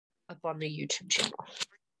up on the YouTube channel.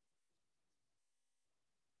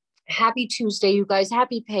 Happy Tuesday, you guys.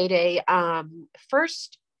 Happy payday.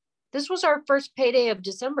 This was our first payday of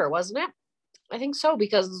December, wasn't it? I think so,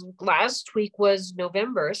 because last week was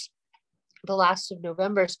November's, the last of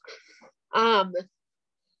November's.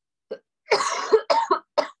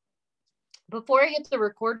 Before I hit the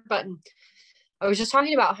record button, I was just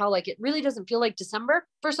talking about how like it really doesn't feel like December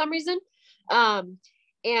for some reason.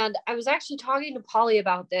 And I was actually talking to Polly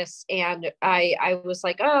about this, and I was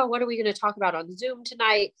like, oh, what are we going to talk about on Zoom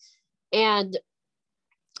tonight? And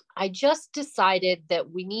I just decided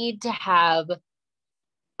that we need to have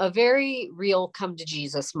a very real come to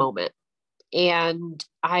Jesus moment. And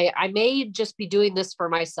I may just be doing this for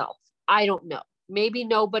myself. I don't know. Maybe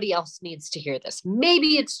nobody else needs to hear this.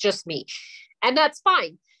 Maybe it's just me. And that's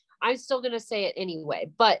fine. I'm still going to say it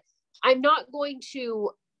anyway, but I'm not going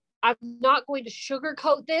to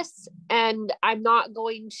sugarcoat this, and I'm not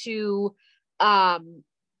going to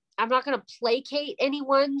placate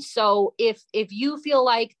anyone. So if you feel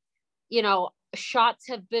like, shots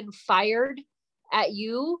have been fired at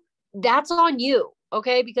you, that's on you.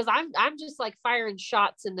 Okay. Because I'm just like firing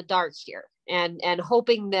shots in the dark here and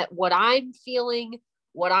hoping that what I'm feeling,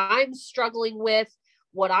 what I'm struggling with,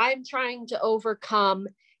 what I'm trying to overcome,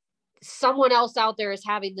 someone else out there is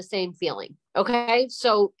having the same feeling. Okay.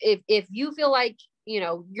 So if you feel like,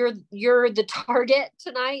 you're the target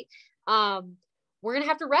tonight, we're going to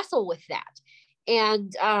have to wrestle with that.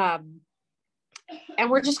 And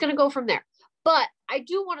we're just going to go from there. But I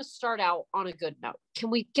do want to start out on a good note.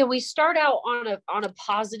 Can we start out on a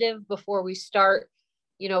positive before we start,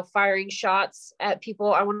 firing shots at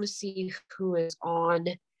people? I want to see who is on.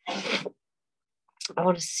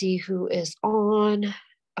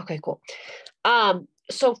 Okay, cool.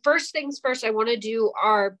 So first things first, I want to do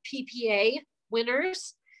our PPA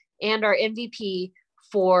winners and our MVP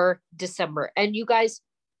for December. And you guys,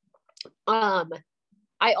 I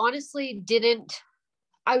honestly didn't.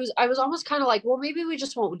 I was almost kind of like, well, maybe we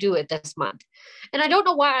just won't do it this month. And I don't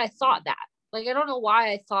know why I thought that. Like, I don't know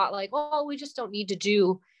why I thought like, oh, we just don't need to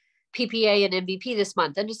do PPA and MVP this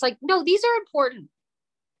month. And just like, no, these are important.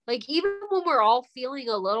 Like, even when we're all feeling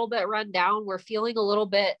a little bit run down, we're feeling a little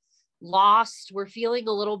bit lost. We're feeling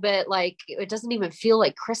a little bit like it doesn't even feel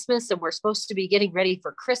like Christmas, and we're supposed to be getting ready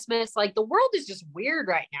for Christmas. Like, the world is just weird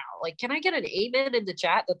right now. Like, can I get an amen in the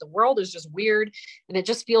chat that the world is just weird and it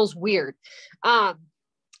just feels weird?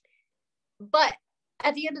 But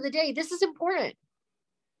at the end of the day, this is important.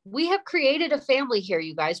 We have created a family here,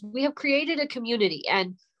 you guys. We have created a community,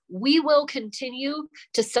 and we will continue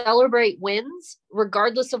to celebrate wins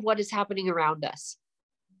regardless of what is happening around us.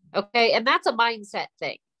 Okay. And that's a mindset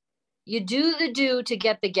thing. You do the do to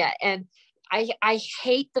get the get. And I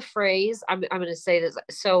hate the phrase. I'm going to say this.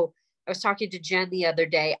 So I was talking to Jen the other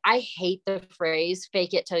day. I hate the phrase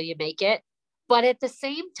fake it till you make it. But at the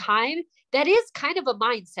same time, that is kind of a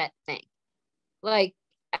mindset thing. Like,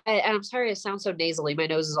 and I'm sorry, I sound so nasally. My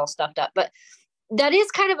nose is all stuffed up, but that is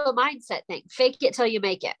kind of a mindset thing. Fake it till you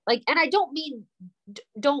make it. Like, and I don't mean,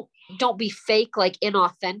 don't be fake, like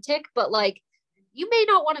inauthentic, but like, you may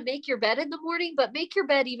not want to make your bed in the morning, but make your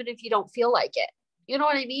bed even if you don't feel like it. You know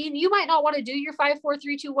what I mean? You might not want to do your 5, 4,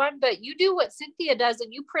 3, 2, 1, but you do what Cynthia does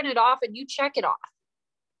and you print it off and you check it off.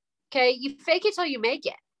 Okay. You fake it till you make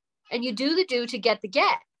it, and you do the do to get the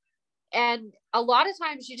get. And a lot of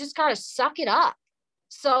times you just got to suck it up.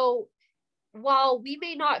 So while we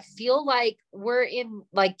may not feel like we're in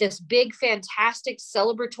like this big, fantastic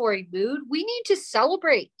celebratory mood, we need to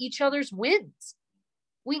celebrate each other's wins.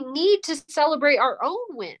 We need to celebrate our own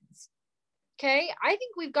wins. Okay. I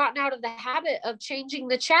think we've gotten out of the habit of changing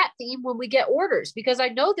the chat theme when we get orders, because I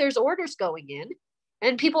know there's orders going in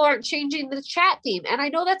and people aren't changing the chat theme. And I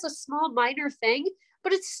know that's a small, minor thing,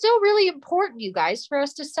 but it's still really important, you guys, for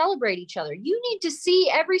us to celebrate each other. You need to see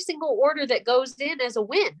every single order that goes in as a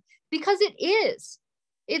win, because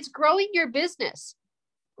it's growing your business,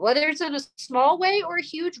 whether it's in a small way or a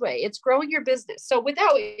huge way. It's growing your business. So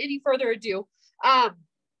without any further ado,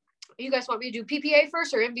 you guys want me to do PPA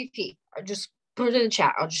first or MVP? Or just put it in the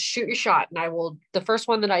chat. I'll just shoot your shot, and the first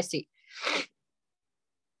one that I see.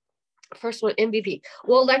 First one, MVP.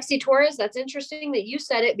 Well, Lexi Torres, that's interesting that you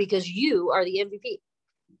said it, because you are the MVP.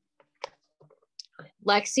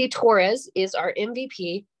 Lexi Torres is our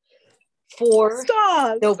MVP for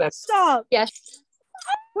November. Stop. Yes.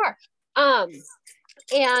 Sure.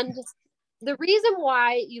 And the reason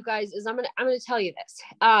why, you guys, is I'm gonna tell you this.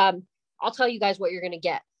 I'll tell you guys what you're gonna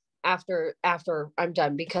get after I'm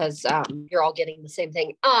done, because you're all getting the same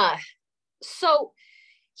thing. So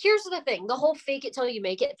here's the thing, the whole fake it till you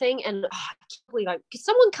make it thing. And I can't believe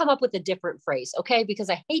someone come up with a different phrase. Okay. Because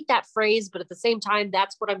I hate that phrase, but at the same time,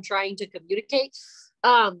 that's what I'm trying to communicate.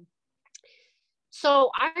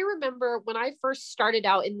 So I remember when I first started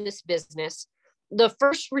out in this business, the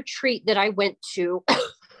first retreat that I went to,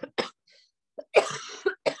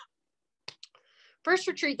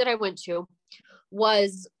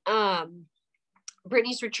 was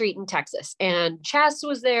Brittany's retreat in Texas, and Chaz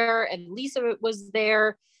was there and Lisa was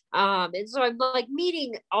there. And so I'm like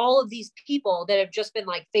meeting all of these people that have just been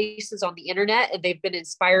like faces on the internet, and they've been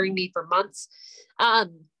inspiring me for months.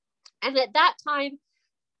 And at that time,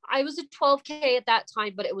 I was a 12K at that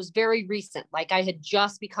time, but it was very recent. Like I had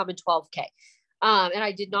just become a 12K. And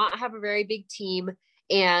I did not have a very big team,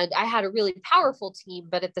 and I had a really powerful team,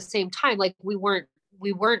 but at the same time, like we weren't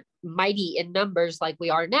mighty in numbers like we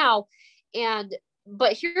are now.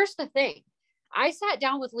 But here's the thing. I sat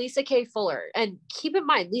down with Lisa K. Fuller, and keep in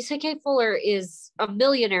mind, Lisa K. Fuller is a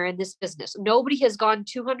millionaire in this business. Nobody has gone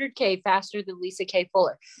 200K faster than Lisa K.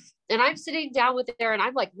 Fuller. And I'm sitting down with her and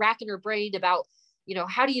I'm like racking her brain about,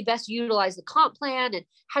 how do you best utilize the comp plan and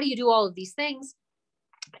how do you do all of these things?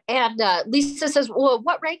 And Lisa says, well,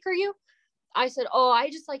 what rank are you? I said, oh, I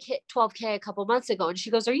just like hit 12K a couple months ago. And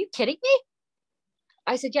she goes, are you kidding me?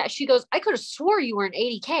 I said, yeah. She goes, I could have swore you were an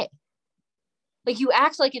 80K. Like you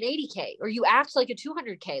act like an 80K or you act like a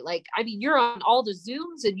 200K. Like, I mean, you're on all the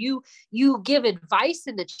Zooms and you give advice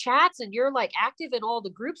in the chats and you're like active in all the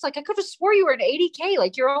groups. Like I could have swore you were an 80K.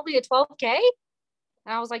 Like you're only a 12K.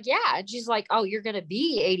 And I was like, yeah. And she's like, oh, you're going to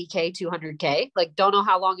be 80K, 200K. Like, don't know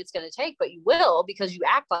how long it's going to take, but you will because you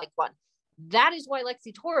act like one. That is why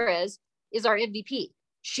Lexi Torres is our MVP.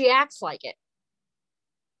 She acts like it.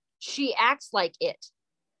 She acts like it.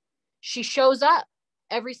 She shows up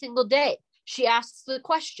every single day. She asks the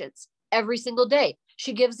questions every single day.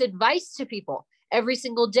 She gives advice to people every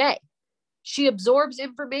single day. She absorbs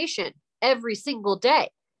information every single day.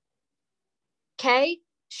 Okay?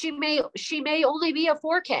 She may only be a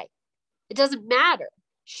 4K. It doesn't matter.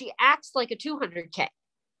 She acts like a 200K.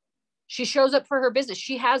 She shows up for her business.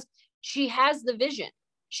 She has the vision.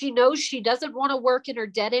 She knows she doesn't want to work in her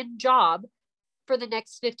dead-end job for the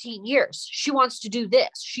next 15 years. She wants to do this.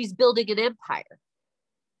 She's building an empire.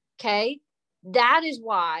 Okay? That is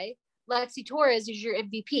why Lexi Torres is your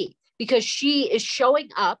MVP, because she is showing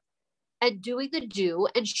up and doing the do,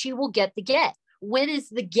 and she will get the get. When is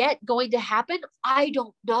the get going to happen? I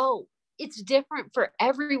don't know. It's different for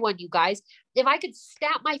everyone, you guys. If I could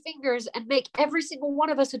snap my fingers and make every single one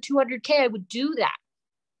of us a 200K, I would do that.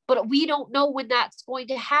 But we don't know when that's going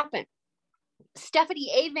to happen.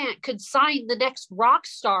 Stephanie Avant could sign the next rock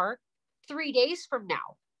star 3 days from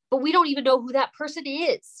now, but we don't even know who that person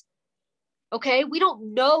is. Okay? We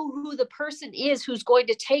don't know who the person is who's going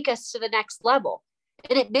to take us to the next level.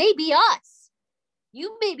 And it may be us.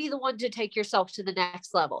 You may be the one to take yourself to the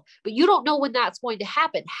next level, but you don't know when that's going to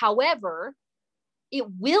happen. However, it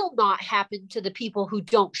will not happen to the people who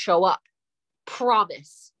don't show up.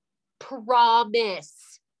 Promise.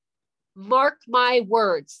 Promise. Mark my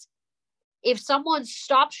words. If someone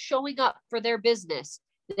stops showing up for their business,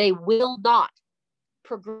 they will not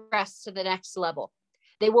progress to the next level.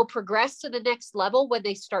 They will progress to the next level when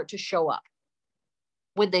they start to show up.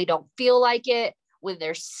 When they don't feel like it, when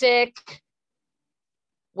they're sick,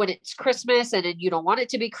 when it's Christmas and you don't want it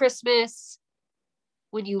to be Christmas,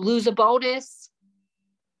 when you lose a bonus,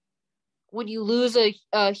 when you lose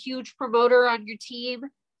a huge promoter on your team.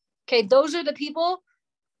 Okay, those are the people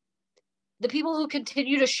who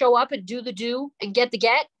continue to show up and do the do and get the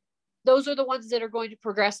get. Those are the ones that are going to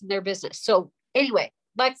progress in their business. So anyway,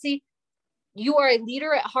 Lexi, you are a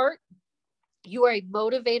leader at heart. You are a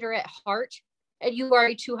motivator at heart, and you are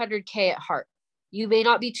a 200K at heart. You may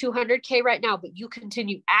not be 200K right now, but you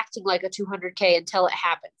continue acting like a 200K until it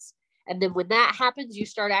happens. And then when that happens, you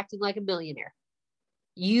start acting like a millionaire.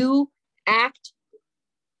 You act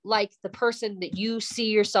like the person that you see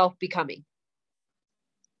yourself becoming.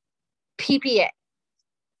 PPA.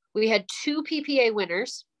 We had 2 PPA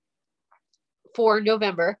winners for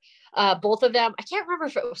November. Both of them, I can't remember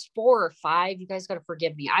if it was 4 or 5. You guys got to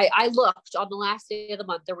forgive me. I looked on the last day of the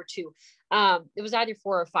month. There were 2. It was either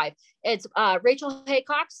 4 or 5. It's Rachel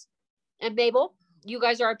Haycox and Mabel. You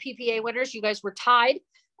guys are our PPA winners. You guys were tied.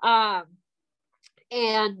 And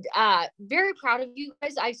very proud of you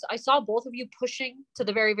guys. I saw both of you pushing to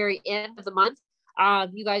the very, very end of the month.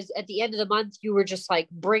 You guys, at the end of the month, you were just like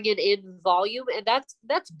bringing in volume, and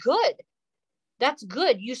that's good. That's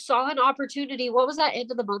good. You saw an opportunity. What was that end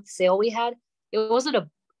of the month sale we had? It was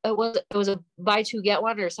a buy 2 get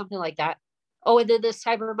 1 or something like that. Oh, and then this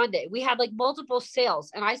Cyber Monday, we had like multiple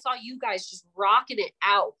sales, and I saw you guys just rocking it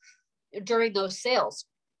out during those sales.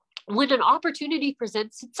 When an opportunity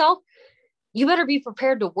presents itself, you better be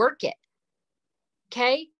prepared to work it.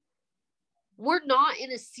 Okay. We're not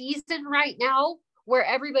in a season right now where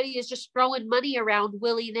everybody is just throwing money around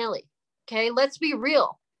willy-nilly. Okay. Let's be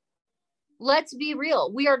real. Let's be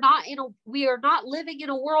real. We are not living in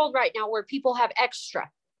a world right now where people have extra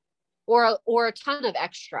or a ton of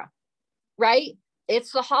extra, right?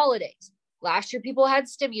 It's the holidays. Last year, people had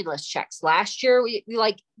stimulus checks. Last year, we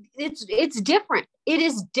like, it's different. It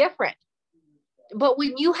is different. But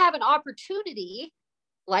when you have an opportunity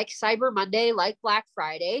like Cyber Monday, like Black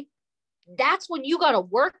Friday, that's when you got to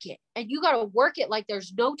work it, and you got to work it like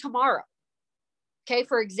there's no tomorrow. Okay.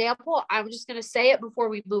 For example, I'm just going to say it before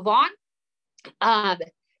we move on.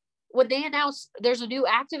 When they announced there's a new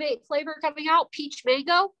Activate flavor coming out, peach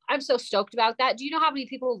mango, I'm so stoked about that. Do you know how many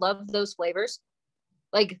people love those flavors?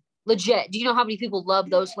 Like legit. Do you know how many people love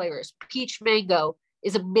those flavors? Peach mango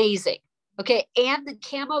is amazing. Okay. And the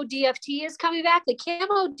camo DFT is coming back. The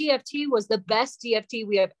camo DFT was the best DFT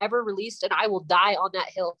we have ever released, and I will die on that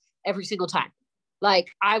hill every single time. Like,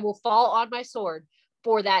 I will fall on my sword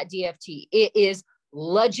for that DFT. It is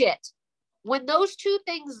legit. When those two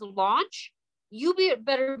things launch, you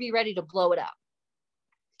better be ready to blow it up.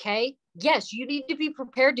 Okay. Yes, you need to be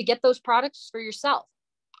prepared to get those products for yourself.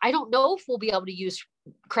 I don't know if we'll be able to use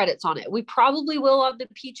credits on it. We probably will on the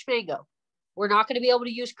peach mango. We're not going to be able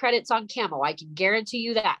to use credits on camo. I can guarantee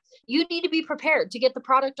you that. You need to be prepared to get the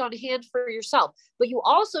product on hand for yourself, but you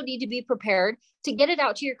also need to be prepared to get it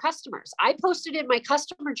out to your customers. I posted in my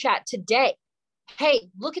customer chat today, hey,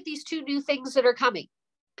 look at these two new things that are coming.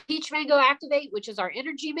 Peach Mango Activate, which is our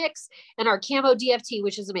energy mix, and our camo DFT,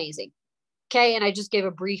 which is amazing. Okay. And I just gave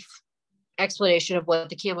a brief explanation of what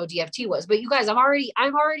the camo DFT was, but you guys, I'm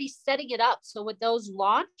already setting it up. So with those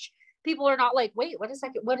launch, people are not like, wait, what is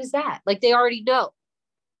that? What is that? Like, they already know.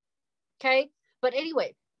 Okay. But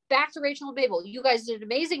anyway, back to Rachel and Mabel. You guys did an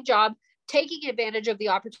amazing job taking advantage of the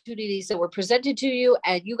opportunities that were presented to you.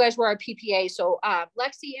 And you guys were our PPA. So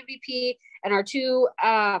Lexi MVP and our two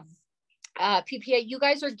PPA, you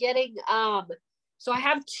guys are getting, so I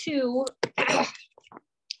have two, and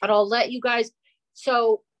I'll let you guys,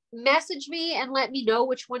 so message me and let me know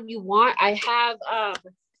which one you want. I have,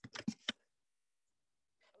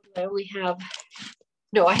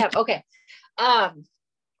 okay.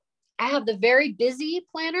 I have the Very Busy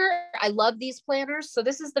planner. I love these planners. So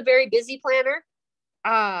this is the Very Busy planner.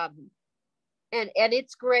 And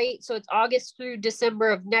it's great. So it's August through December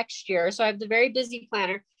of next year. So I have the Very Busy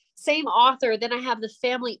planner, same author. Then I have the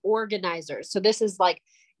Family Organizer. So this is like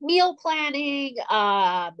meal planning,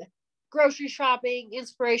 grocery shopping,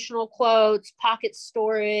 inspirational quotes, pocket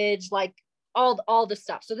storage, like all the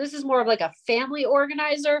stuff. So this is more of like a family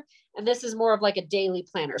organizer, and this is more of like a daily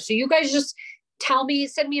planner. So you guys just tell me,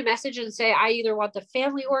 send me a message and say, I either want the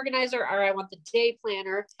family organizer or I want the day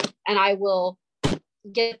planner, and I will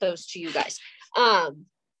get those to you guys.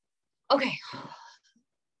 Okay.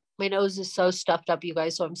 My nose is so stuffed up, you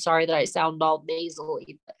guys. So I'm sorry that I sound all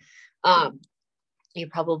nasally. You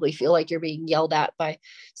probably feel like you're being yelled at by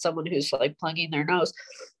someone who's like plugging their nose.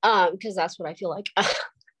 Because that's what I feel like.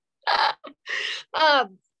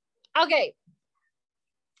 Okay.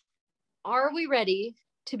 Are we ready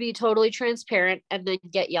to be totally transparent and then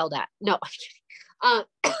get yelled at? No, I'm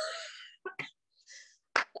kidding.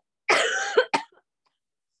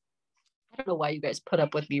 I don't know why you guys put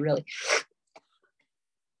up with me, really.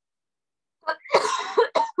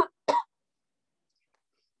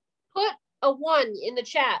 Put a 1 in the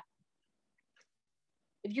chat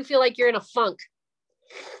if you feel like you're in a funk.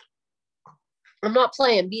 I'm not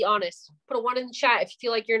playing, be honest. Put a 1 in the chat if you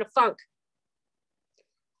feel like you're in a funk.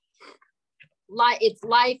 It's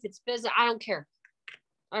life, it's business. I don't care.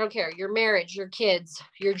 I don't care. Your marriage, your kids,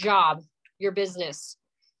 your job, your business.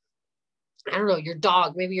 I don't know, your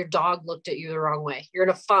dog. Maybe your dog looked at you the wrong way. You're in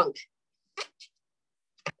a funk.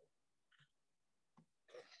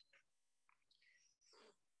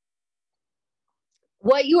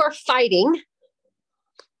 What you are fighting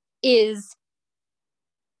is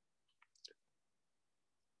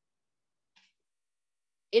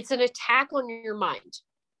it's an attack on your mind.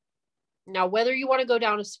 Now, whether you want to go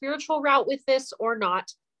down a spiritual route with this or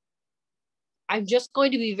not, I'm just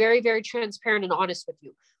going to be very, very transparent and honest with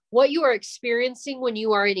you. What you are experiencing when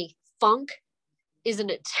you are in a funk is an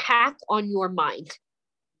attack on your mind.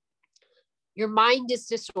 Your mind is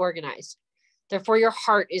disorganized. Therefore, your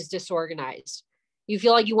heart is disorganized. You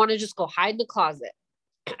feel like you want to just go hide in the closet.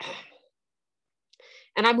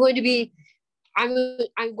 And I'm going to be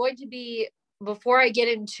before I get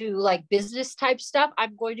into like business type stuff,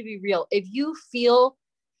 I'm going to be real. If you feel,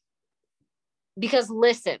 because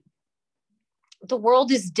listen, the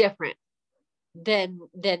world is different than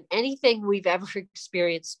anything we've ever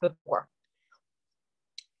experienced before.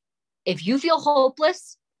 If you feel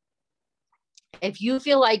hopeless, if you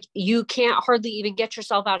feel like you can't hardly even get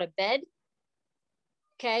yourself out of bed,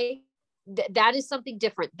 okay, that is something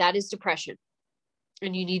different. That is depression.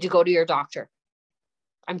 And you need to go to your doctor.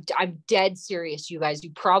 I'm dead serious, you guys.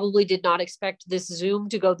 You probably did not expect this Zoom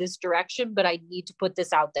to go this direction, but I need to put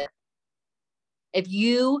this out there. If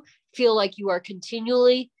you feel like you are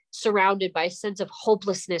continually surrounded by a sense of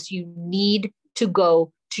hopelessness, you need to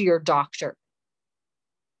go to your doctor.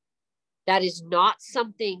 That is not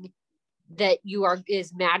something that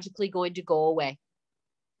is magically going to go away.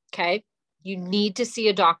 Okay. You need to see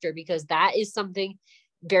a doctor because that is something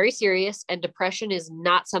very serious, and depression is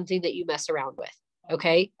not something that you mess around with.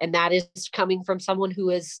 Okay. And that is coming from someone who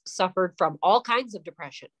has suffered from all kinds of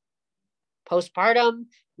depression, postpartum,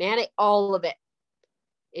 manic, all of it.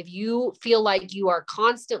 If you feel like you are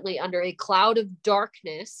constantly under a cloud of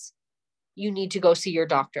darkness, you need to go see your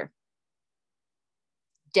doctor.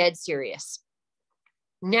 Dead serious.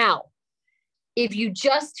 Now, if you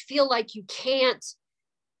just feel like you can't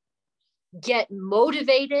get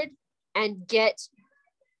motivated and get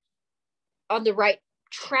on the right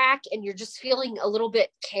track, and you're just feeling a little bit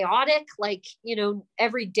chaotic, like,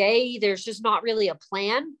 every day there's just not really a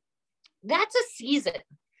plan, that's a season.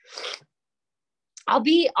 I'll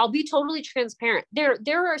be totally transparent.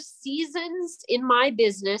 There are seasons in my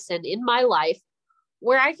business and in my life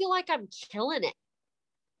where I feel like I'm killing it.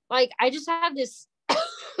 Like I just have this I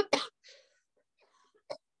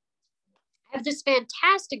have this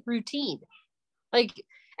fantastic routine. Like,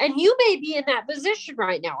 and you may be in that position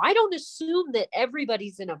right now. I don't assume that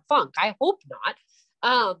everybody's in a funk. I hope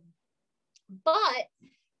not. But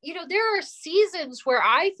there are seasons where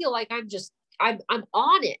I feel like I'm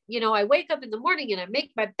on it. I wake up in the morning and I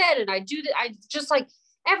make my bed and I do that. I just like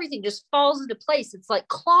everything just falls into place. It's like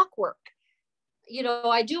clockwork.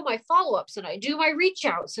 I do my follow-ups and I do my reach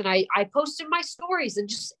outs and I post in my stories, and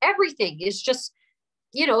just everything is just,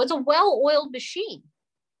 it's a well-oiled machine.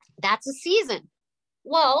 That's a season.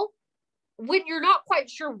 Well, when you're not quite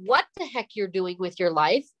sure what the heck you're doing with your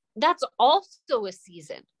life, that's also a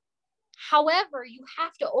season. However, you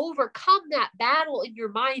have to overcome that battle in your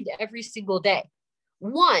mind every single day.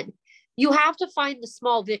 One, you have to find the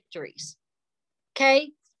small victories.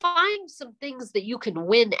 Okay? Find some things that you can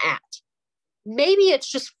win at. Maybe it's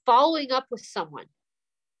just following up with someone.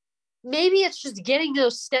 Maybe it's just getting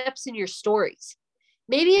those steps in your stories.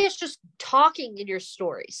 Maybe it's just talking in your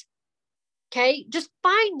stories. Okay? Just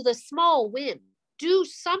find the small win. Do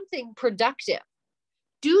something productive.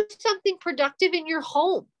 Do something productive in your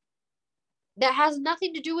home that has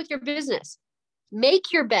nothing to do with your business.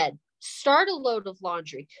 Make your bed. Start a load of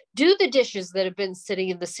laundry. Do the dishes that have been sitting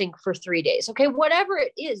in the sink for 3 days. Okay? Whatever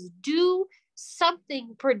it is, do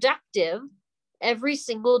something productive every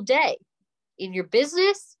single day in your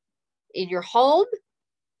business, in your home,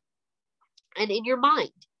 and in your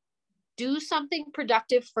mind. Do something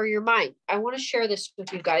productive for your mind. I want to share this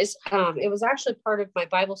with you guys. It was actually part of my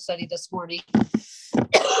Bible study this morning.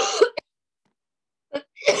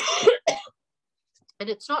 And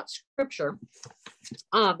it's not scripture.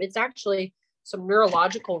 It's actually some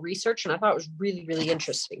neurological research, and I thought it was really, really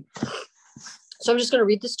interesting. So I'm just going to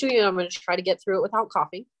read this to you, and I'm going to try to get through it without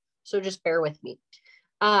coughing. So just bear with me.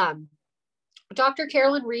 Dr.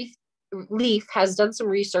 Carolyn Leaf has done some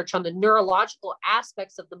research on the neurological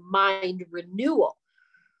aspects of the mind renewal.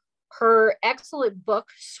 Her excellent book,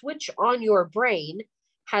 Switch on Your Brain,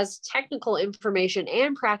 has technical information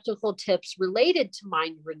and practical tips related to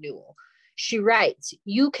mind renewal. She writes,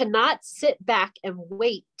 you cannot sit back and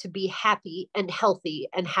wait to be happy and healthy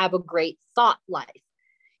and have a great thought life.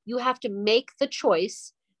 You have to make the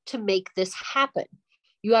choice to make this happen.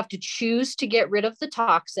 You have to choose to get rid of the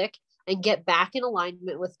toxic and get back in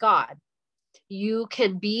alignment with God. You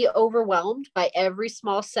can be overwhelmed by every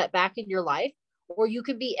small setback in your life, or you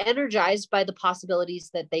can be energized by the possibilities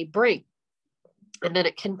that they bring. And then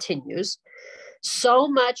it continues. So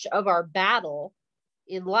much of our battle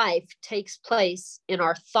in life takes place in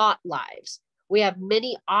our thought lives. We have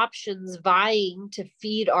many options vying to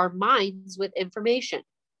feed our minds with information.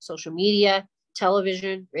 Social media,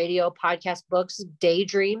 television, radio, podcast, books,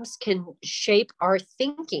 daydreams can shape our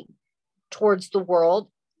thinking towards the world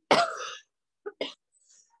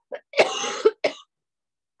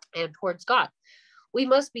and towards God. We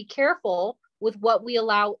must be careful with what we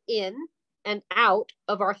allow in and out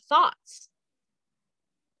of our thoughts.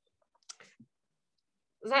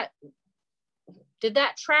 Did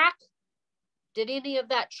that track? Did any of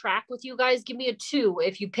that track with you guys? Give me a 2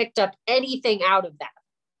 if you picked up anything out of that.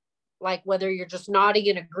 Like whether you're just nodding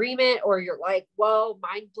in agreement or you're like, whoa,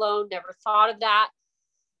 mind blown, never thought of that.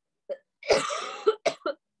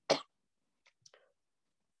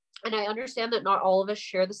 And I understand that not all of us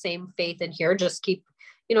share the same faith in here. Just keep,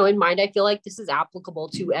 in mind, I feel like this is applicable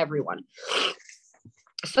to everyone.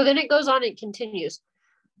 So then it goes on and continues.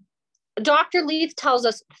 Dr. Leith tells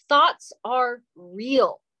us thoughts are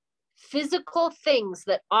real, physical things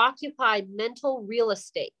that occupy mental real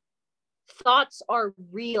estate. Thoughts are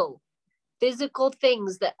real, physical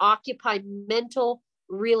things that occupy mental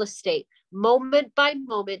real estate. Moment by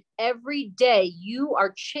moment, every day, you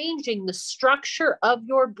are changing the structure of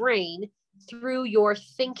your brain through your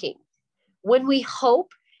thinking. When we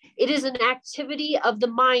hope, it is an activity of the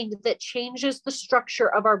mind that changes the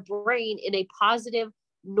structure of our brain in a positive,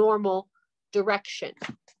 normal direction.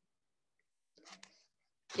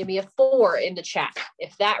 Give me a 4 in the chat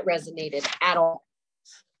if that resonated at all.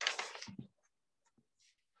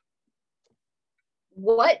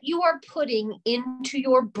 What you are putting into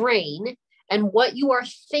your brain and what you are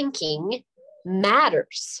thinking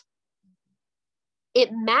matters.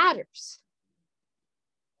 It matters.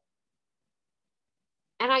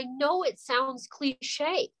 And I know it sounds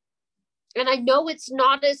cliche. And I know it's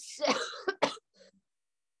not as...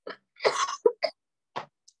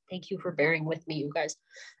 Thank you for bearing with me, you guys.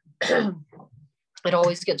 It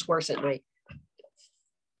always gets worse at night.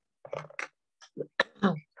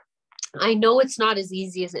 I know it's not as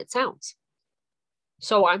easy as it sounds.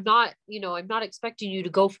 So I'm not expecting you to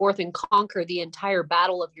go forth and conquer the entire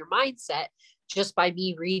battle of your mindset just by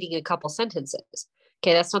me reading a couple sentences.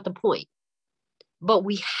 Okay, that's not the point. But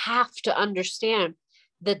we have to understand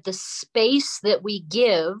that the space that we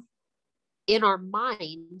give in our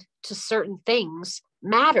mind to certain things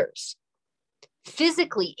matters.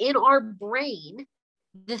 Physically, in our brain,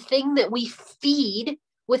 the thing that we feed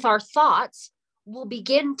with our thoughts will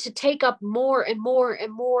begin to take up more and more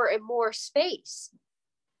and more and more space.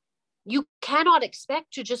 You cannot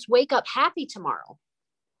expect to just wake up happy tomorrow.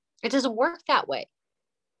 It doesn't work that way.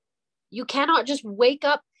 You cannot just wake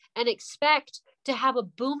up and expect to have a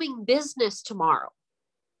booming business tomorrow.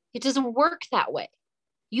 It doesn't work that way.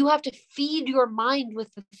 You have to feed your mind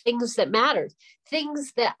with the things that matter.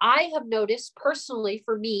 Things that I have noticed personally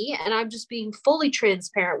for me, and I'm just being fully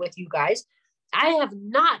transparent with you guys, I have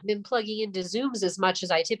not been plugging into Zooms as much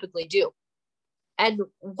as I typically do. And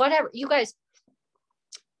whatever, you guys,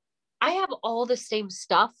 I have all the same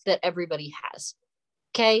stuff that everybody has.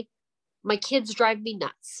 Okay. My kids drive me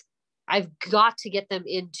nuts. I've got to get them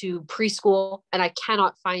into preschool and I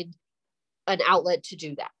cannot find an outlet to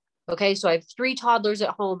do that. Okay. So I have 3 toddlers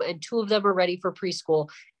at home and 2 of them are ready for preschool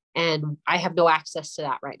and I have no access to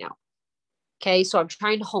that right now. Okay. So I'm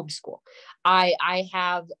trying to homeschool. I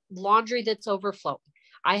have laundry that's overflowing.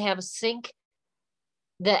 I have a sink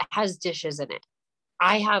that has dishes in it.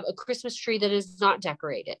 I have a Christmas tree that is not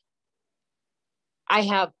decorated. I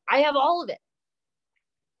have all of it.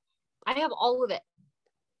 I have all of it.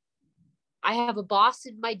 I have a boss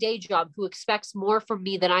in my day job who expects more from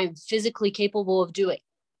me than I am physically capable of doing.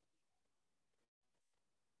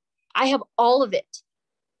 I have all of it.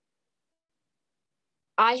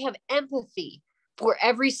 I have empathy for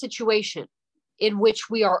every situation in which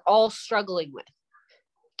we are all struggling with.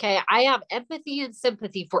 Okay, I have empathy and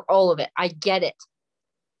sympathy for all of it. I get it.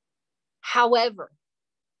 However,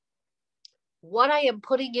 what I am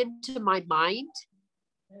putting into my mind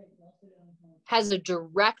has a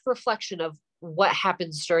direct reflection of what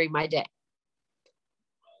happens during my day.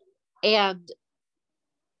 And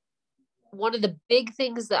one of the big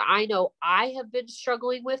things that I know I have been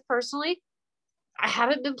struggling with personally, I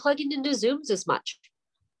haven't been plugging into Zooms as much.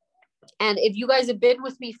 And if you guys have been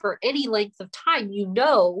with me for any length of time, you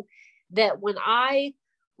know that when I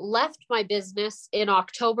left my business in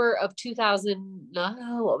October of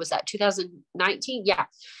 2019? Yeah.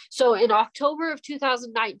 So in October of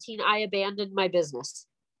 2019, I abandoned my business.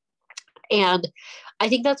 And I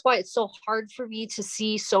think that's why it's so hard for me to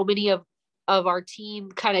see so many of our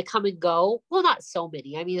team kind of come and go. Well, not so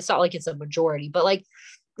many. I mean, it's not like it's a majority, but like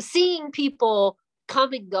seeing people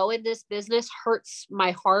come and go in this business hurts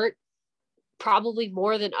my heart probably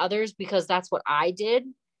more than others because that's what I did.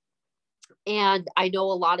 And I know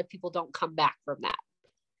a lot of people don't come back from that.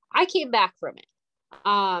 I came back from it.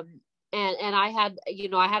 And I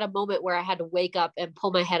had a moment where I had to wake up and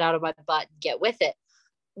pull my head out of my butt and get with it.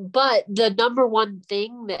 But the number one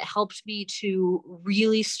thing that helped me to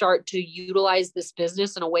really start to utilize this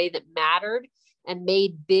business in a way that mattered and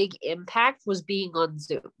made big impact was being on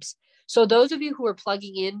Zooms. So those of you who are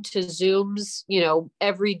plugging into Zooms,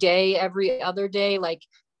 every day, every other day, like,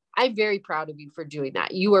 I'm very proud of you for doing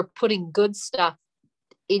that. You are putting good stuff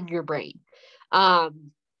in your brain.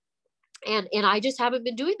 And I just haven't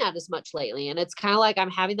been doing that as much lately. And it's kind of like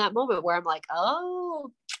I'm having that moment where I'm like,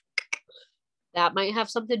 oh, that might have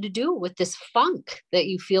something to do with this funk that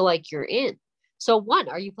you feel like you're in. So 1,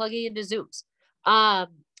 are you plugging into Zooms?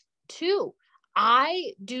 2,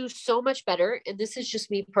 I do so much better. And this is just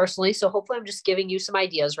me personally. So hopefully I'm just giving you some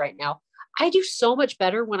ideas right now. I do so much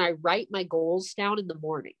better when I write my goals down in the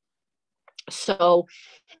morning. So,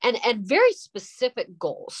 and very specific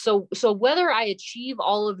goals. So whether I achieve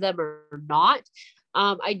all of them or not,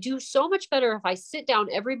 I do so much better if I sit down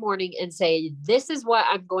every morning and say, this is what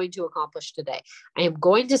I'm going to accomplish today. I am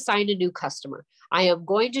going to sign a new customer. I am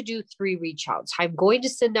going to do 3 reach outs. I'm going to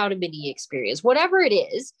send out a mini experience, whatever it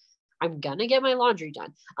is. I'm going to get my laundry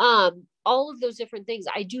done. All of those different things.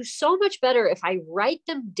 I do so much better if I write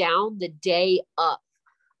them down the day up.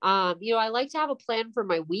 I like to have a plan for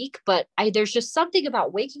my week, but there's just something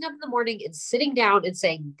about waking up in the morning and sitting down and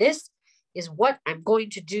saying, this is what I'm going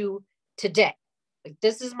to do today. Like,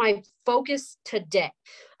 this is my focus today.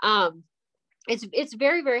 It's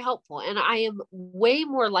very, very helpful. And I am way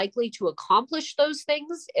more likely to accomplish those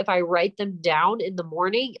things if I write them down in the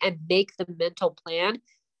morning and make the mental plan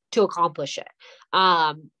to accomplish it.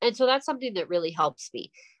 And so that's something that really helps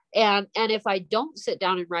me. And if I don't sit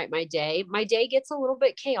down and write my day gets a little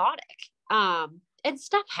bit chaotic. And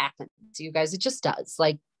stuff happens, you guys. It just does.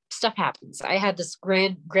 Like, stuff happens. I had this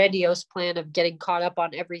grandiose plan of getting caught up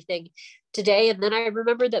on everything today. And then I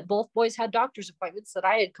remembered that both boys had doctor's appointments that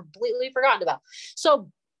I had completely forgotten about.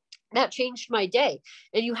 So that changed my day.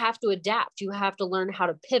 And you have to adapt. You have to learn how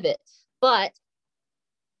to pivot. But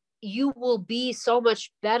you will be so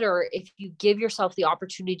much better if you give yourself the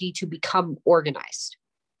opportunity to become organized.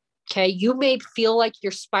 Okay. You may feel like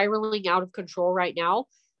you're spiraling out of control right now,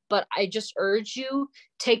 but I just urge you,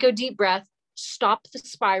 take a deep breath, stop the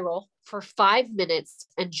spiral for 5 minutes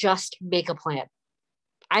and just make a plan.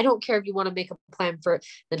 I don't care if you want to make a plan for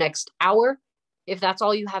the next hour. If that's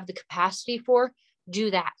all you have the capacity for,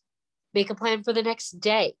 do that. Make a plan for the next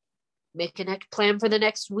day. Make a plan for the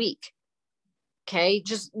next week. Okay.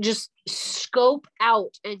 Just scope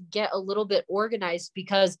out and get a little bit organized,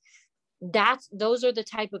 because those are the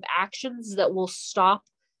type of actions that will stop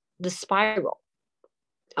the spiral.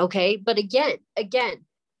 Okay. But again,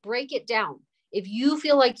 break it down. If you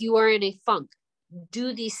feel like you are in a funk,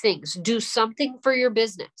 do these things. Do something for your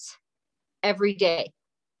business every day.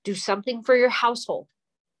 Do something for your household,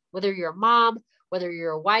 whether you're a mom, whether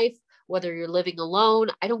you're a wife, whether you're living alone.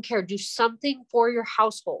 I don't care. Do something for your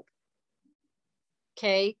household.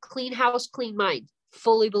 Okay. Clean house, clean mind.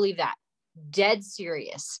 Fully believe that. Dead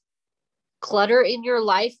serious. Clutter in your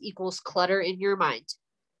life equals clutter in your mind.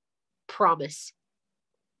 Promise.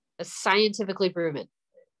 That's scientifically proven.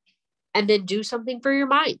 And then do something for your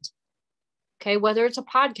mind. Okay. Whether it's a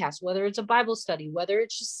podcast, whether it's a Bible study, whether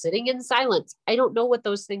it's just sitting in silence. I don't know what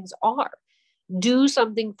those things are. Do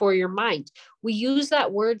something for your mind. We use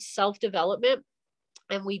that word self-development,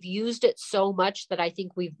 and we've used it so much that I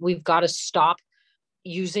think we've got to stop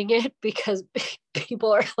using it, because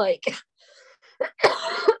people are like,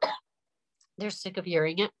 they're sick of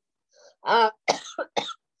hearing it. But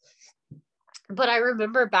I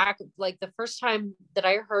remember back, like, the first time that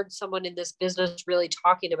I heard someone in this business really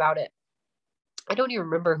talking about it, I don't even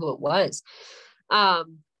remember who it was.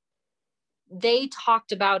 They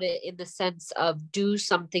talked about it in the sense of do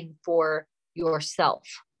something for yourself.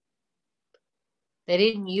 They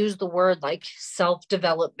didn't use the word like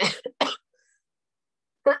self-development.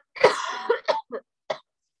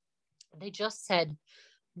 They just said,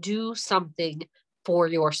 do something for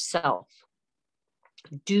yourself.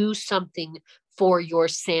 Do something for your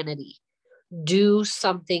sanity. Do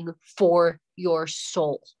something for your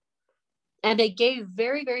soul. And they gave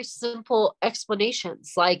very, very simple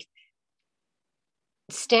explanations, like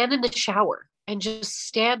stand in the shower and just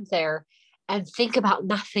stand there and think about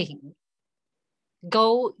nothing.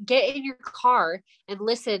 Go get in your car and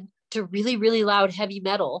listen to really, really loud heavy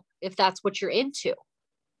metal if that's what you're into.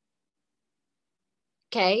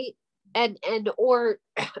 Okay. Or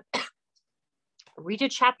read a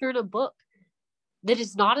chapter in a book that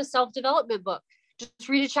is not a self-development book. Just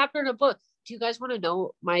read a chapter in a book. Do you guys want to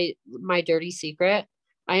know my dirty secret?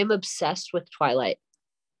 I am obsessed with Twilight.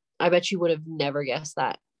 I bet you would have never guessed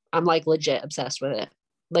that. I'm like legit obsessed with it.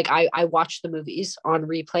 Like I watch the movies on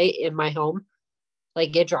replay in my home.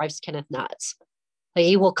 Like, it drives Kenneth nuts. Like,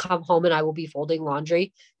 he will come home and I will be folding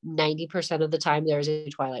laundry. 90% of the time there's a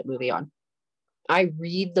Twilight movie on. I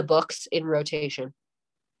read the books in rotation.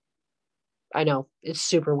 I know it's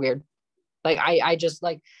super weird. Like I just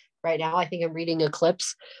like right now, I think I'm reading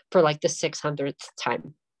Eclipse for like the 600th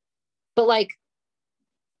time. But like,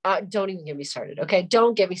 don't even get me started. Okay.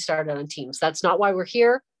 Don't get me started on teams. That's not why we're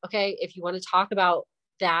here. Okay. If you want to talk about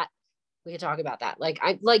that, we can talk about that. Like,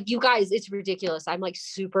 I like you guys, it's ridiculous. I'm like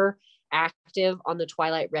super active on the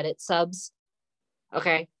Twilight Reddit subs.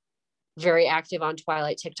 Okay. Very active on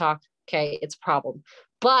Twilight TikTok. Okay. It's a problem,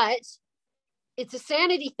 but it's a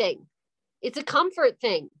sanity thing. It's a comfort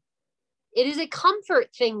thing. It is a comfort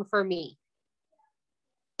thing for me.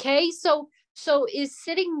 Okay. So is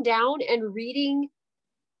sitting down and reading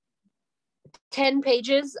 10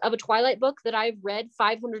 pages of a Twilight book that I've read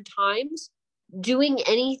 500 times doing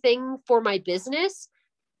anything for my business?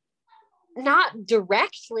 Not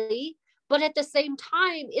directly, but at the same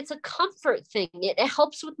time, it's a comfort thing. It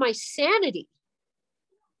helps with my sanity.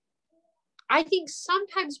 I think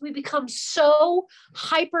sometimes we become so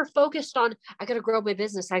hyper focused on, I got to grow my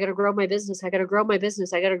business. I got to grow my business. I got to grow my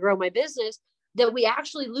business. I got to grow my business, that we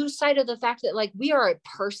actually lose sight of the fact that like we are a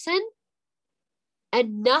person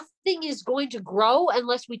and nothing is going to grow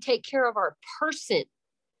unless we take care of our person.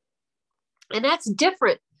 And that's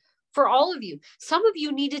different for all of you. Some of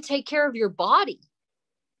you need to take care of your body.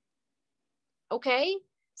 Okay?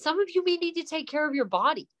 Some of you may need to take care of your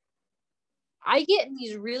body. I get in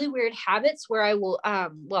these really weird habits where I will,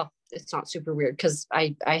 well, it's not super weird because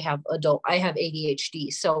I have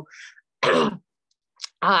ADHD. So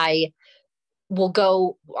I will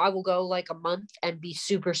go like a month and be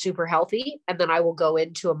super, super healthy. And then I will go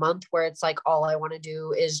into a month where it's like, all I want to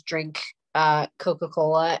do is drink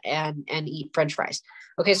Coca-Cola and eat French fries.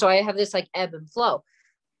 Okay. So I have this like ebb and flow,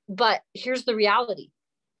 but here's the reality.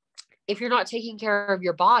 If you're not taking care of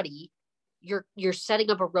your body, you're setting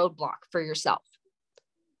up a roadblock for yourself.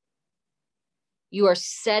 You are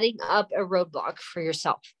setting up a roadblock for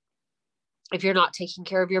yourself if you're not taking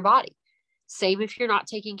care of your body. Same if you're not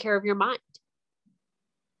taking care of your mind.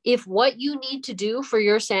 If what you need to do for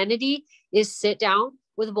your sanity is sit down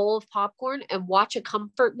with a bowl of popcorn and watch a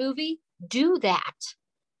comfort movie, do that.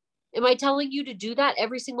 Am I telling you to do that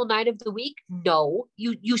every single night of the week? No,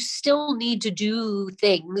 you still need to do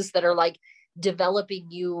things that are like developing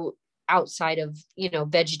you outside of,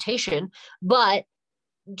 vegetation, but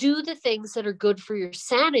do the things that are good for your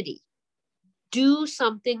sanity. Do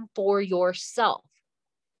something for yourself.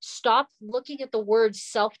 Stop looking at the word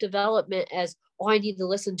self-development as, oh, I need to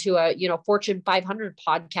listen to a, Fortune 500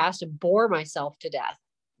 podcast and bore myself to death.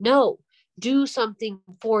 No, do something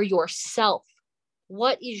for yourself.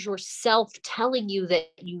 What is yourself telling you that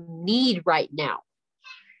you need right now?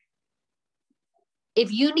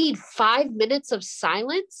 If you need 5 minutes of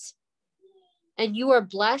silence and you are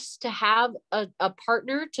blessed to have a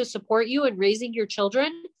partner to support you in raising your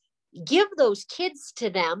children, give those kids to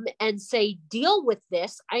them and say, deal with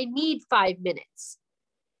this. I need 5 minutes.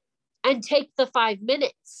 And take the 5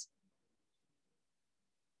 minutes.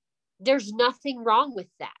 There's nothing wrong with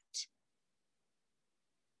that.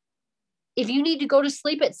 If you need to go to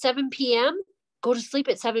sleep at 7 p.m., go to sleep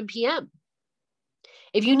at 7 p.m.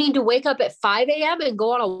 If you need to wake up at 5 a.m. and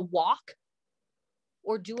go on a walk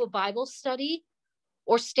or do a Bible study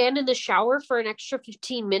or stand in the shower for an extra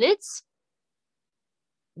 15 minutes,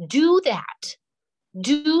 do that.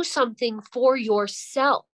 Do something for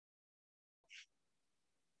yourself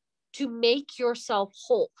to make yourself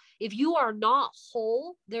whole. If you are not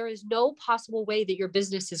whole, there is no possible way that your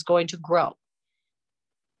business is going to grow.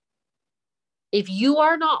 If you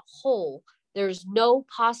are not whole, there's no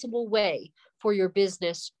possible way for your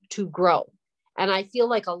business to grow. And I feel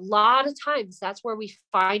like a lot of times that's where we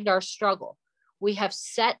find our struggle. We have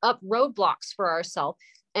set up roadblocks for ourselves.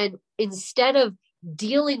 And instead of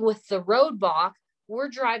dealing with the roadblock, we're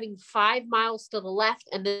driving 5 miles to the left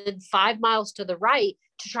and then 5 miles to the right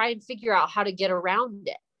to try and figure out how to get around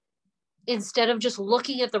it. Instead of just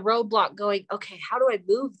looking at the roadblock going, okay, how do I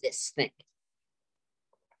move this thing?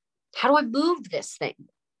 How do I move this thing?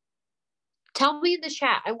 Tell me in the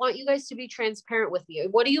chat. I want you guys to be transparent with me.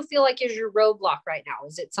 What do you feel like is your roadblock right now?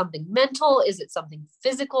 Is it something mental? Is it something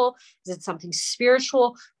physical? Is it something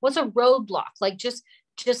spiritual? What's a roadblock? Like just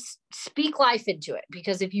speak life into it,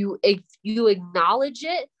 because if you acknowledge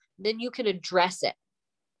it, then you can address it.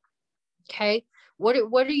 Okay. What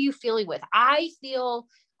are you feeling with? I feel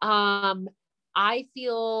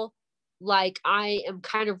like I am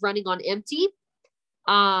kind of running on empty.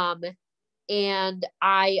 And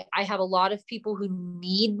I have a lot of people who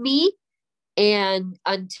need me, and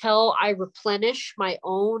until I replenish my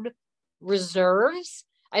own reserves,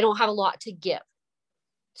 I don't have a lot to give.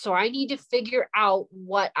 So I need to figure out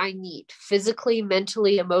what I need physically,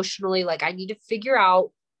 mentally, emotionally. Like I need to figure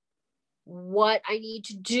out what I need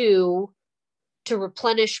to do to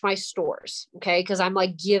replenish my stores. Okay. Cause I'm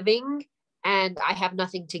like giving and I have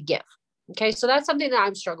nothing to give. Okay. So that's something that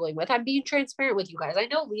I'm struggling with. I'm being transparent with you guys. I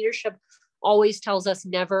know leadership always tells us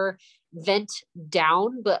never vent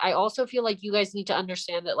down, but I also feel like you guys need to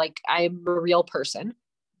understand that like I'm a real person.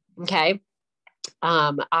 Okay.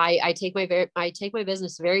 I take my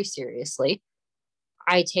business very seriously.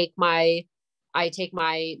 I take my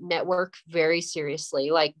network very seriously.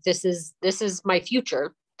 Like this is my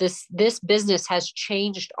future. This business has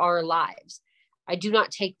changed our lives. I do not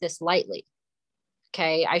take this lightly.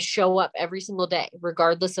 Okay. I show up every single day,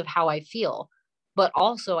 regardless of how I feel. But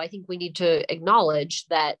also, I think we need to acknowledge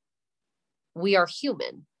that we are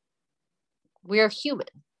human. We are human.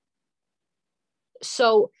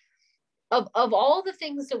 So, of all the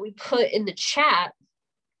things that we put in the chat,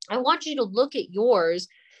 I want you to look at yours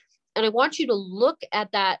and I want you to look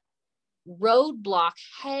at that roadblock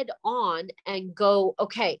head on and go,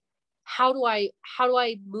 okay, how do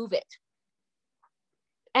I move it?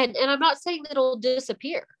 And I'm not saying that it'll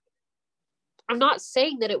disappear. I'm not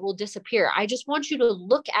saying that it will disappear. I just want you to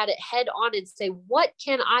look at it head on and say, what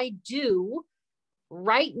can I do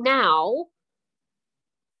right now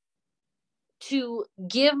to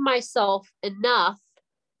give myself enough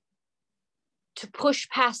to push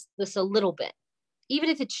past this a little bit, even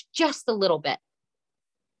if it's just a little bit.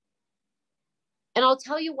 And I'll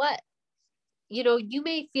tell you what, you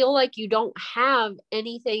may feel like you don't have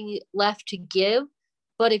anything left to give,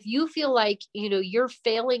 but if you feel like, you're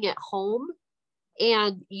failing at home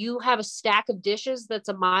and you have a stack of dishes that's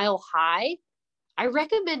a mile high, I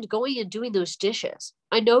recommend going and doing those dishes.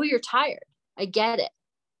 I know you're tired. I get it.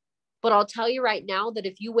 But I'll tell you right now that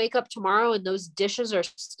if you wake up tomorrow and those dishes are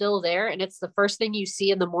still there and it's the first thing you see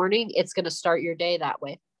in the morning, it's going to start your day that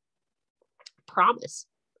way. Promise.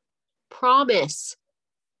 Promise.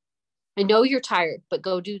 I know you're tired, but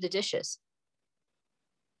go do the dishes.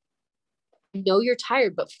 I know you're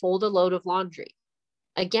tired, but fold a load of laundry.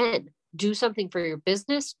 Again, do something for your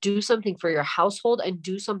business, do something for your household, and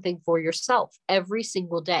do something for yourself every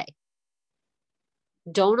single day.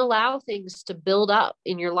 Don't allow things to build up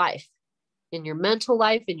in your life, in your mental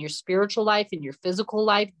life, in your spiritual life, in your physical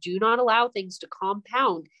life. Do not allow things to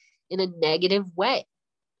compound in a negative way.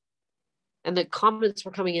 And the comments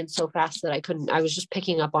were coming in so fast that I was just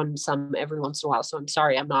picking up on some every once in a while. So I'm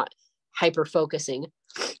sorry, I'm not hyper focusing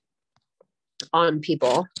on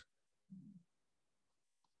people.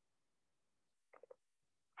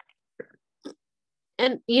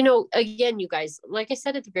 And, again, you guys, like I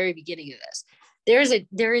said at the very beginning of this,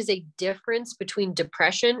 there is a difference between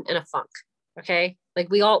depression and a funk. Okay. Like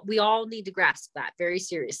we all need to grasp that very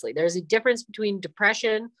seriously. There's a difference between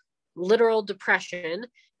depression, literal depression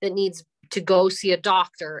that needs to go see a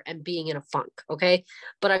doctor, and being in a funk. Okay.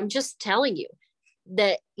 But I'm just telling you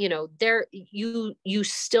that, you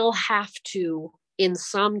still have to, in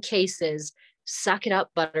some cases, suck it up,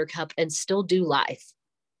 buttercup, and still do life.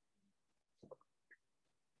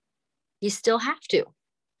 You still have to.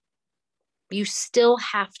 You still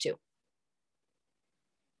have to.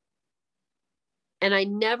 And I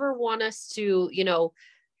never want us to,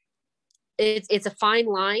 it's a fine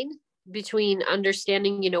line between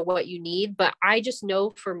understanding, what you need. But I just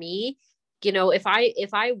know for me, if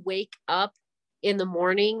I wake up in the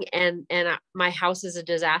morning and my house is a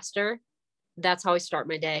disaster, that's how I start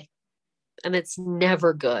my day. And it's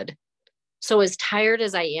never good. So as tired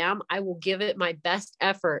as I am, I will give it my best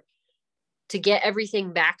effort to get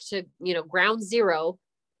everything back to, ground zero,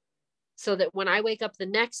 so that when I wake up the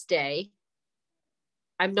next day,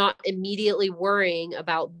 I'm not immediately worrying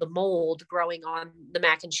about the mold growing on the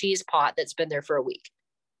mac and cheese pot that's been there for a week,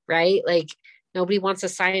 right? Like nobody wants a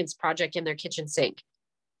science project in their kitchen sink.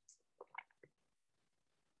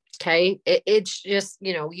 Okay. It's just,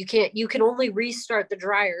 you can only restart the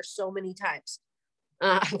dryer so many times.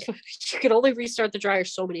 You can only restart the dryer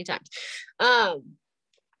so many times.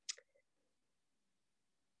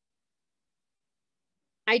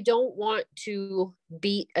 I don't want to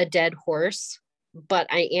beat a dead horse, but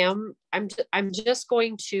I'm just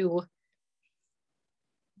going to,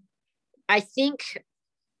 I think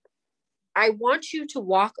I want you to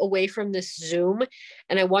walk away from this Zoom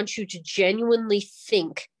and I want you to genuinely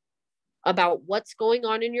think about what's going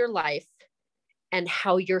on in your life and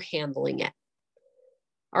how you're handling it.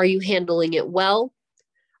 Are you handling it well?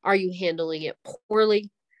 Are you handling it poorly?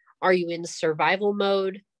 Are you in survival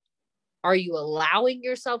mode? Are you allowing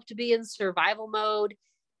yourself to be in survival mode,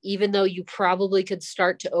 even though you probably could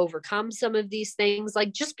start to overcome some of these things?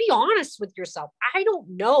 Like, just be honest with yourself. I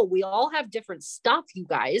don't know. We all have different stuff, you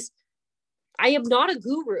guys. I am not a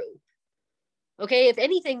guru. Okay. If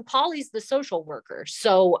anything, Polly's the social worker.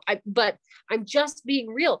 But I'm just being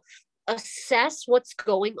real. Assess what's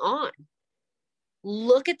going on.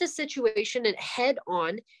 Look at the situation and head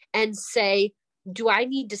on and say, do I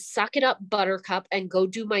need to suck it up, Buttercup, and go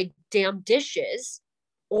do my damn dishes?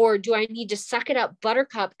 Or do I need to suck it up,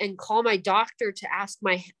 Buttercup, and call my doctor to ask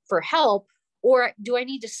for help? Or do I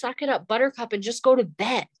need to suck it up, Buttercup, and just go to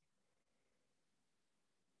bed?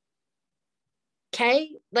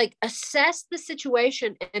 Okay? Like, assess the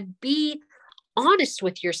situation and be honest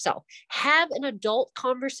with yourself. Have an adult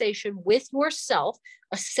conversation with yourself,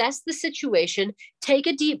 assess the situation, take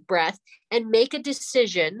a deep breath, and make a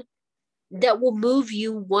decision that will move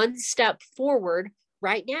you one step forward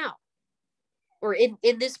right now, or in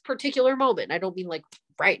this particular moment. I don't mean like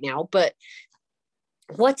right now, but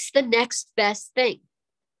what's the next best thing?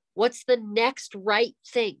 What's the next right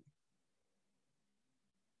thing?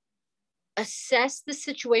 Assess the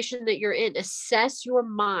situation that you're in, assess your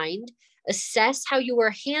mind, assess how you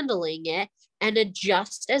are handling it, and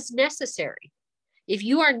adjust as necessary. If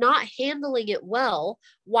you are not handling it well,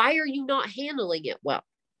 why are you not handling it well?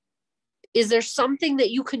 Is there something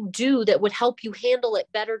that you can do that would help you handle it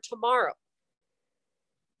better tomorrow?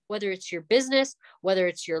 Whether it's your business, whether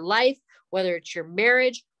it's your life, whether it's your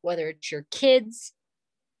marriage, whether it's your kids,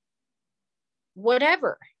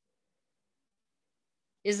 whatever.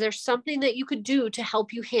 Is there something that you could do to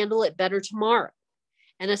help you handle it better tomorrow?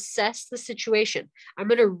 And assess the situation. I'm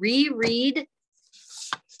going to reread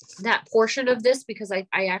that portion of this because I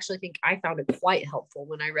actually think I found it quite helpful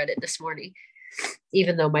when I read it this morning,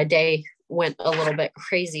 even though my day went a little bit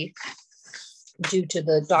crazy due to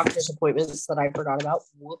the doctor's appointments that I forgot about.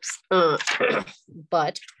 Whoops.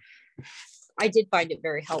 But I did find it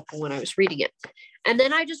very helpful when I was reading it. And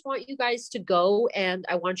then I just want you guys to go and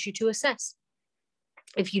I want you to assess.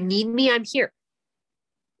 If you need me, I'm here.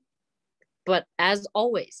 But as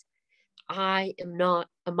always, I am not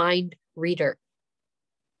a mind reader.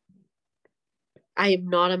 I am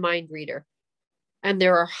not a mind reader. And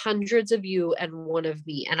there are hundreds of you and one of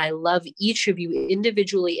me. And I love each of you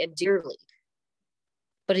individually and dearly.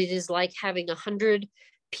 But it is like having 100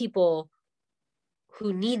 people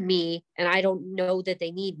who need me and I don't know that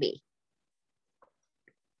they need me.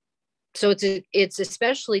 So it's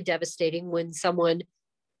especially devastating when someone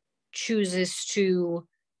chooses to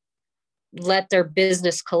let their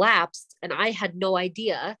business collapse and I had no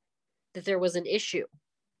idea that there was an issue.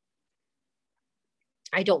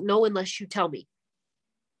 I don't know unless you tell me.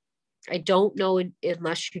 I don't know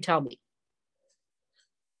unless you tell me.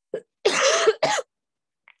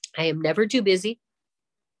 I am never too busy.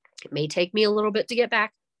 It may take me a little bit to get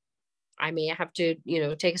back. I may have to,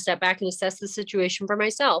 take a step back and assess the situation for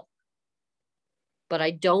myself. But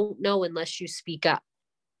I don't know unless you speak up.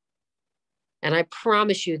 And I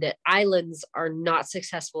promise you that islands are not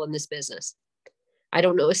successful in this business. I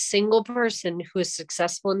don't know a single person who is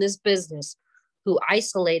successful in this business who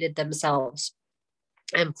isolated themselves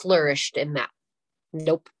and flourished in that.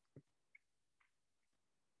 Nope.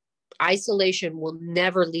 Isolation will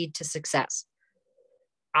never lead to success.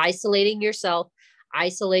 Isolating yourself,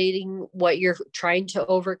 isolating what you're trying to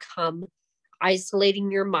overcome,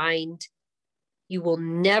 isolating your mind. You will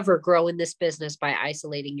never grow in this business by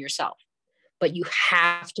isolating yourself. But you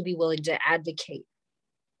have to be willing to advocate.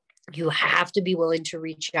 You have to be willing to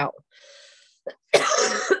reach out.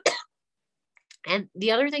 And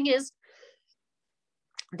the other thing is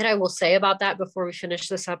that I will say about that before we finish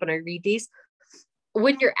this up and I read these,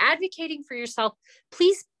 when you're advocating for yourself,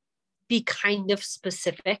 please be kind of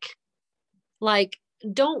specific. Like,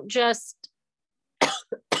 don't just,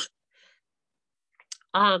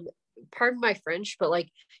 pardon my French, but like,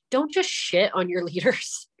 don't just shit on your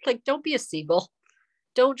leaders. Like, don't be a seagull.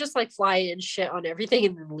 Don't just like fly in shit on everything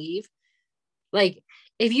and then leave. Like,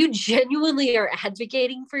 if you genuinely are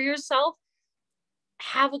advocating for yourself,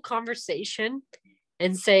 have a conversation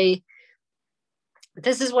and say,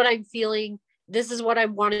 this is what I'm feeling. This is what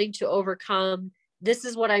I'm wanting to overcome. This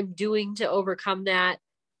is what I'm doing to overcome that.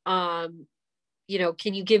 Can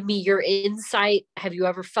you give me your insight? Have you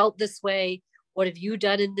ever felt this way? What have you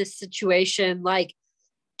done in this situation? Like,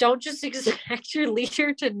 don't just expect your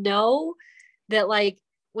leader to know that, like,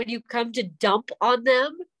 when you come to dump on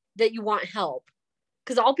them, that you want help.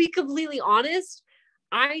 Because I'll be completely honest,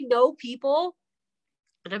 I know people,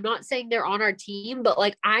 and I'm not saying they're on our team, but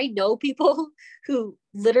like, I know people who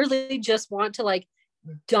literally just want to like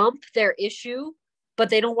dump their issue, but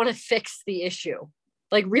they don't want to fix the issue.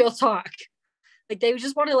 Like, real talk. Like, they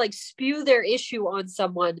just want to like spew their issue on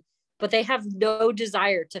someone, but they have no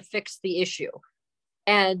desire to fix the issue.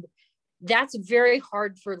 And That's very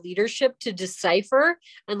hard for leadership to decipher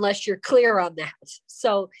unless you're clear on that.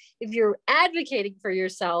 So if you're advocating for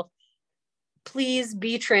yourself, please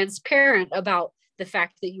be transparent about the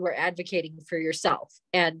fact that you are advocating for yourself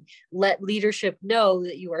and let leadership know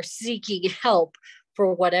that you are seeking help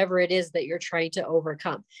for whatever it is that you're trying to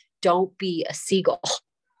overcome. Don't be a seagull.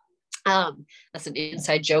 That's an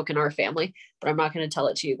inside joke in our family, but I'm not going to tell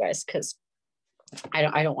it to you guys because I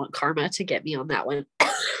don't want karma to get me on that one.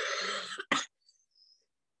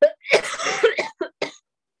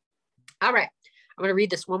 All right, I'm going to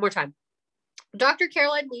read this one more time. Dr.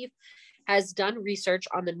 Caroline Leaf has done research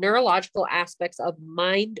on the neurological aspects of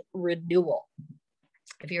mind renewal.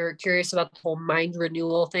 If you're curious about the whole mind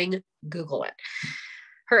renewal thing, Google it.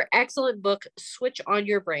 Her excellent book, Switch on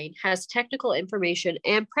Your Brain, has technical information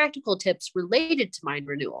and practical tips related to mind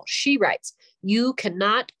renewal. She writes, you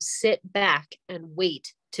cannot sit back and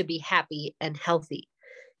wait to be happy and healthy.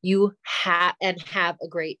 You have a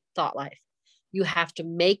great thought life. You have to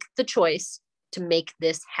make the choice to make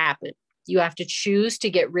this happen. You have to choose to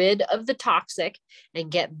get rid of the toxic and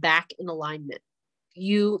get back in alignment.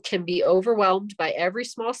 You can be overwhelmed by every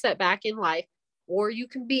small setback in life, or you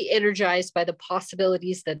can be energized by the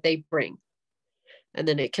possibilities that they bring. And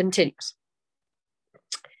then it continues.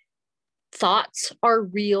 Thoughts are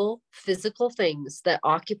real physical things that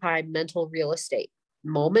occupy mental real estate.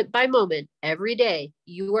 Moment by moment, every day,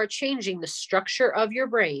 you are changing the structure of your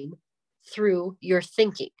brain through your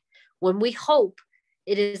thinking. When we hope,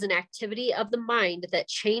 it is an activity of the mind that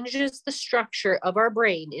changes the structure of our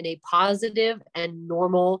brain in a positive and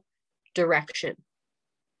normal direction.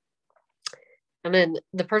 And then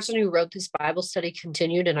the person who wrote this Bible study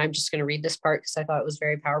continued, and I'm just going to read this part because I thought it was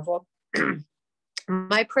very powerful.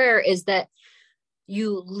 My prayer is that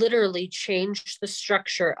you literally change the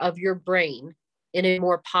structure of your brain in a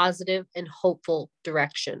more positive and hopeful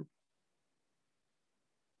direction.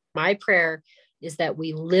 My prayer is that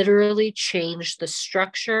we literally change the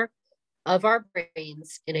structure of our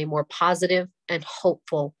brains in a more positive and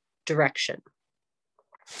hopeful direction.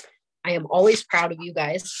 I am always proud of you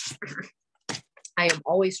guys. I am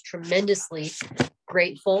always tremendously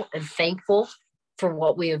grateful and thankful for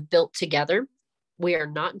what we have built together. We are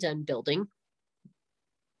not done building.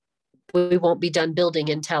 We won't be done building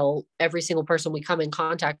until every single person we come in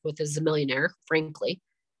contact with is a millionaire, frankly.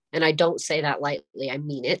 And I don't say that lightly. I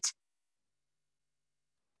mean it.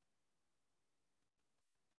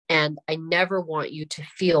 And I never want you to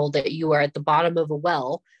feel that you are at the bottom of a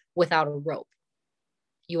well without a rope.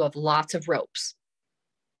 You have lots of ropes.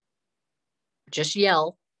 Just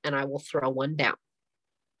yell and I will throw one down.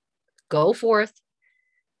 Go forth,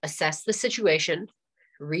 assess the situation,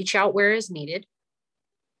 reach out where is needed,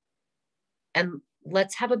 and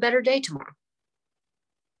let's have a better day tomorrow.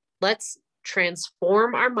 Let's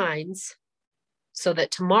transform our minds so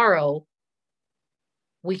that tomorrow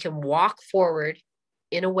we can walk forward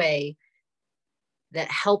in a way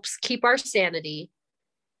that helps keep our sanity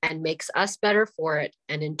and makes us better for it.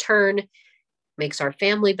 And in turn, makes our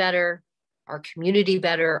family better, our community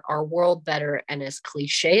better, our world better. And as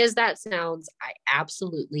cliche as that sounds, I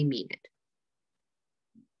absolutely mean it.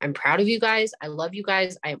 I'm proud of you guys. I love you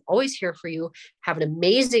guys. I am always here for you. Have an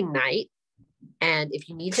amazing night. And if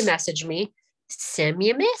you need to message me, send me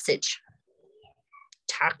a message.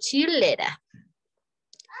 Talk to you later.